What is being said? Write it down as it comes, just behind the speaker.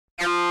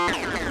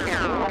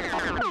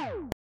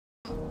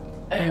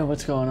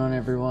What's going on,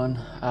 everyone?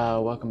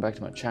 Welcome back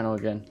to my channel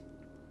again.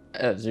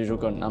 As usual,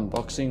 got an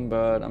unboxing,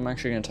 but I'm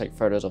actually going to take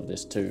photos of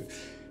this too.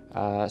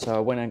 So I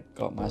went and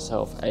got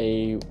myself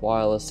a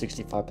wireless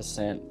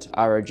 65%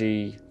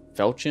 ROG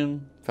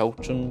Falchion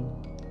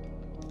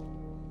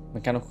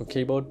mechanical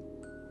keyboard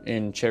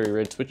in cherry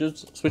red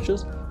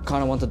switches.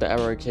 Kind of wanted the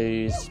arrow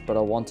keys, but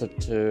I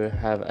wanted to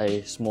have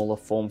a smaller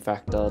form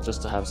factor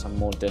just to have some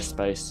more desk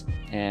space.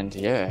 And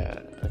yeah,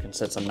 I can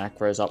set some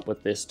macros up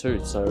with this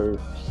too. So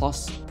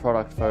plus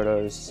product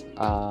photos,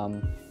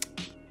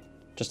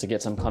 just to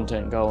get some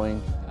content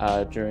going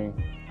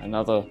during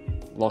another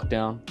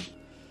lockdown.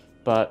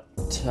 But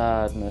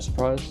no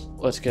surprise,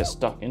 let's get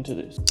stuck into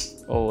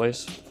this.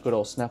 Always good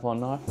old snap-on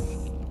knife.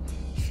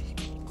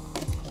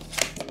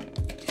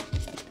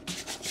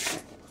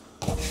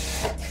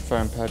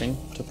 Foam padding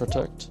to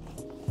protect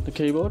the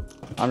keyboard.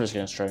 I'm just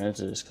getting straight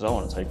into this because I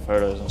want to take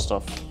photos and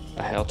stuff.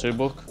 A how-to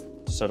book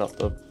to set up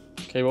the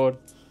keyboard,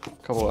 a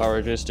couple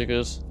of ROG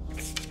stickers,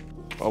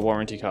 a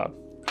warranty card.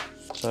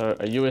 So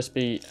a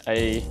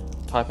USB-A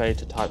Type A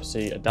to Type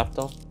C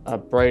adapter, a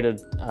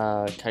braided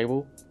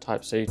cable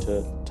Type C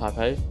to Type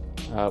A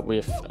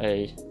with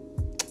a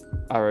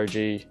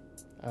ROG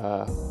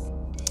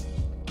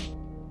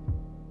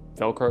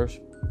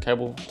Velcro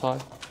cable tie.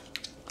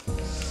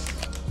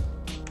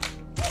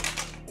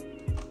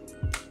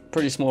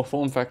 Pretty small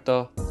form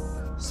factor,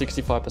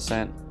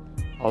 65%.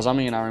 I was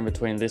umming and ahhing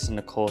between this and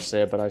the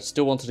Corsair, but I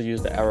still wanted to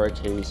use the arrow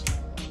keys,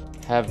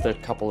 have the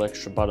couple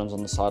extra buttons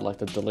on the side like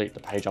the delete, the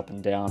page up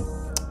and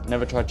down.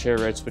 Never tried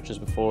cherry red switches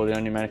before. The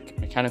only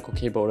mechanical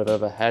keyboard I've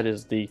ever had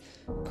is the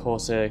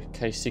Corsair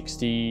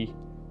K60,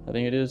 I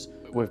think it is,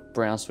 with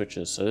brown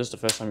switches. So this is the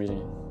first time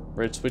using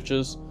red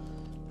switches.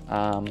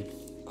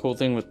 Cool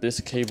thing with this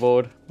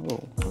keyboard,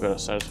 oh, I've got a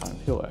satisfying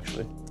pill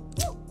actually.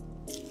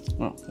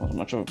 Well, wasn't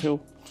much of a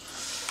pill.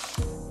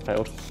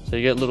 Failed. So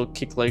you get little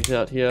kick legs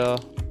out here,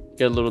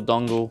 get a little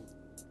dongle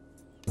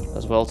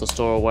as well to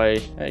store away.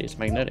 Hey, it's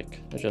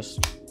magnetic. It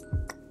just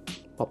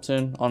pops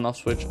in, on off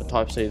switch, a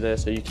Type C there,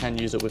 so you can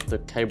use it with the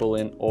cable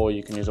in or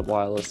you can use it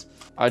wireless.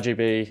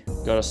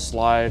 RGB, got a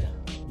slide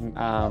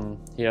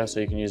here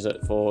so you can use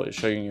it for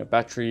showing your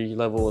battery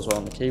level as well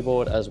on the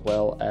keyboard, as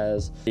well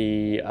as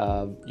the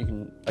you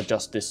can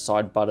adjust this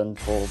side button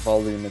for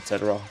volume,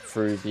 etc.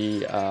 through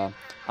the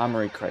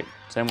Armoury crate.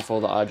 Same with all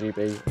the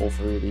RGB, all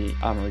through the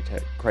Armoury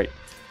crate.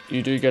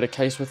 You do get a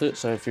case with it,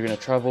 so if you're going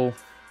to travel,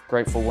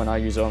 great for when I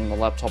use it on the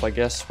laptop, I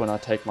guess, when I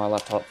take my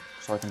laptop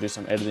so I can do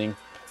some editing.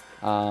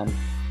 When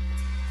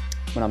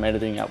I'm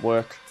editing at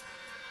work,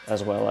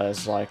 as well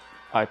as like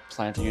I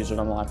plan to use it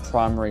on my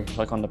primary,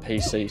 like on the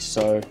PC.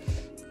 So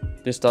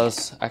this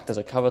does act as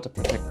a cover to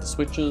protect the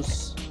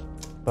switches,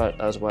 but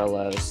as well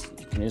as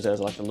you can use it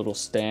as like a little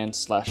stand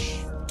slash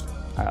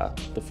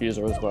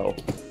diffuser as well.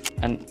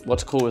 And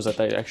what's cool is that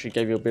they actually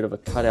gave you a bit of a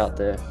cutout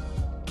there.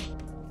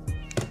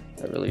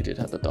 They really did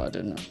have the die,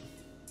 didn't it?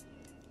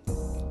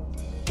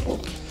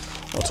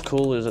 What's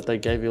cool is that they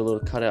gave you a little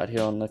cutout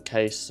here on the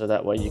case, so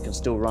that way you can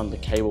still run the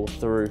cable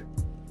through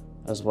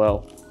as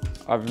well.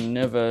 I've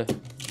never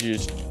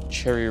used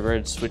cherry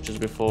red switches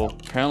before.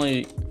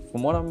 Apparently,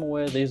 from what I'm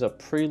aware, these are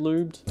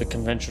pre-lubed. The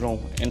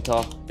conventional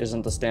enter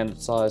isn't the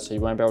standard size, so you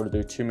won't be able to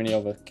do too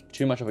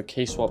much of a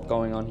key swap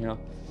going on here.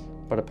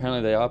 But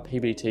apparently they are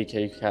PBT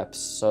keycaps,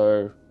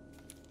 so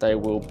they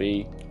will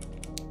be,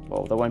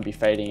 well, they won't be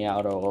fading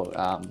out or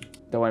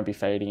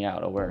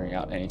wearing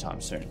out anytime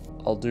soon.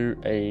 I'll do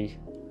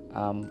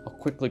I'll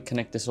quickly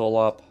connect this all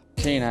up.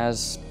 Keen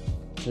as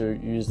to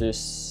use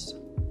this,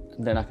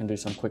 and then I can do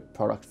some quick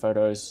product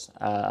photos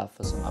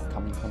for some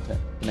upcoming content.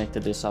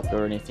 Connected this up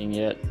or anything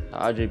yet. The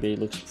RGB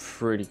looks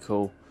pretty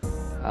cool.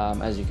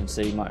 As you can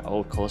see, my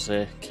old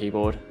Corsair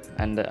keyboard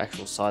and the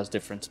actual size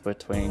difference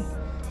between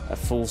a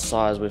full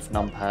size with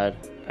numpad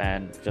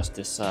and just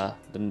this the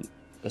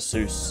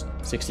Asus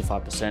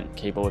 65%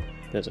 keyboard.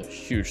 There's a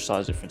huge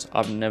size difference.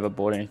 I've never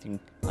bought anything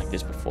like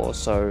this before,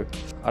 so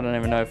I don't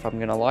even know if I'm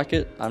gonna like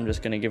it. I'm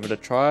just gonna give it a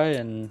try.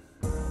 And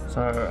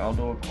so I'll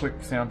do a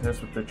quick sound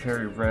test with the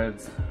cherry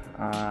reds.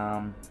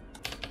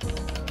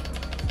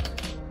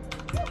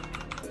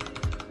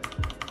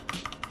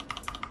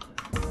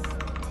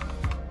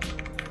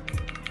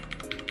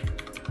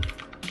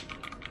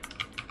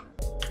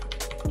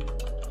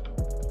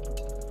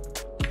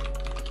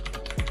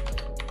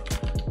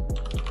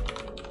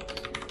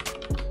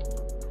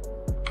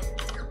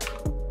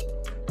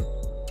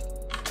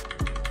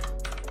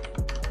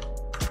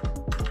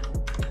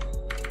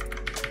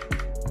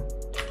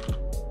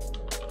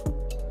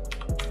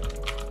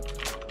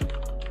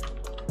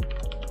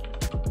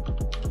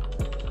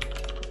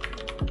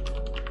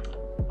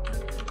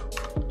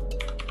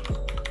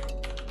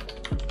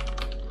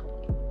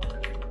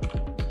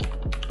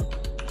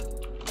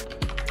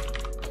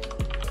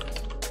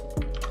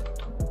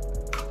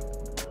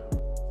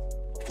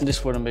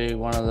 This wouldn't be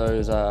one of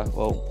those,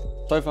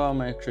 well, so far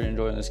I'm actually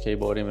enjoying this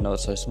keyboard even though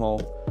it's so small,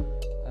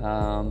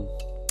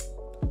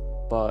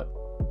 but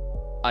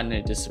I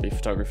need this to be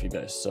photography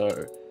based.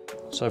 So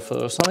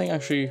for something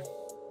actually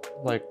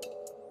like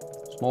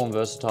small and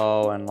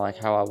versatile, and like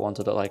how I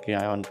wanted it. Like, you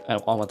know, I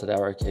wanted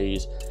arrow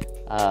keys,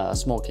 a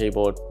small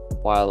keyboard,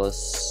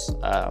 wireless,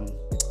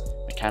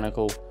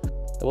 mechanical.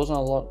 There wasn't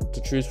a lot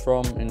to choose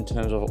from in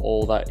terms of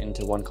all that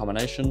into one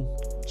combination.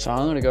 So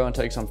I'm gonna go and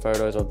take some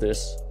photos of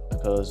this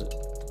because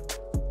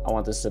I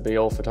want this to be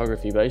all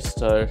photography based.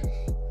 So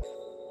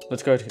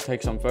let's go to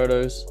take some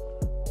photos.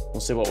 We'll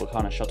see what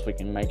kind of shots we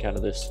can make out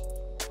of this.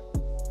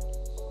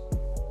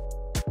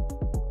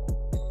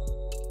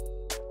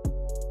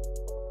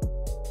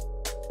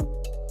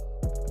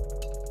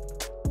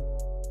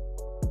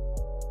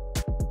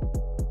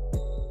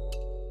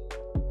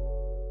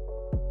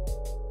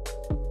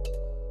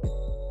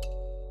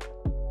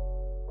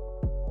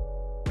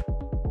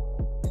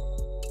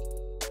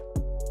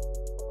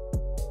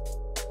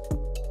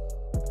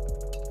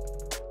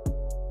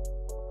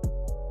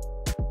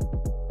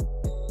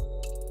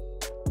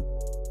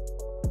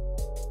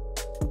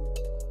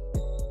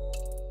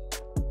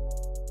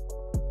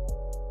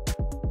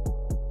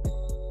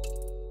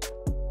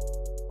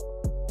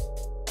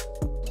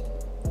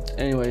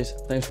 Anyways,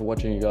 thanks for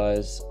watching, you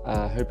guys.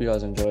 I hope you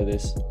guys enjoy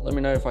this. Let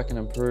me know if I can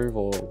improve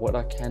or what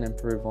I can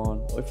improve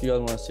on, or if you guys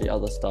want to see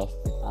other stuff.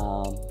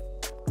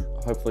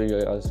 Hopefully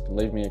you guys can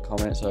leave me a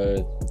comment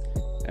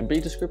and be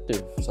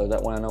descriptive so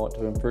that way I know what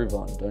to improve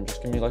on. Don't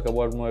just give me like a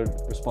one-word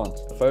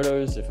response. The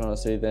photos, if you want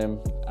to see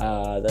them,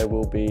 they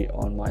will be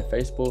on my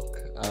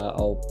Facebook.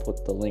 I'll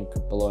put the link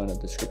below in the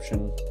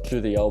description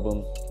to the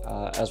album,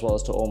 as well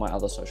as to all my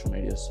other social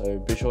media. So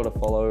be sure to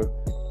follow,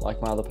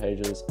 like my other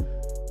pages.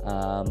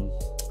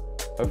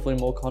 Hopefully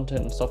more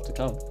content and stuff to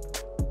come.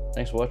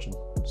 Thanks for watching.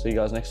 See you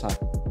guys next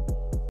time.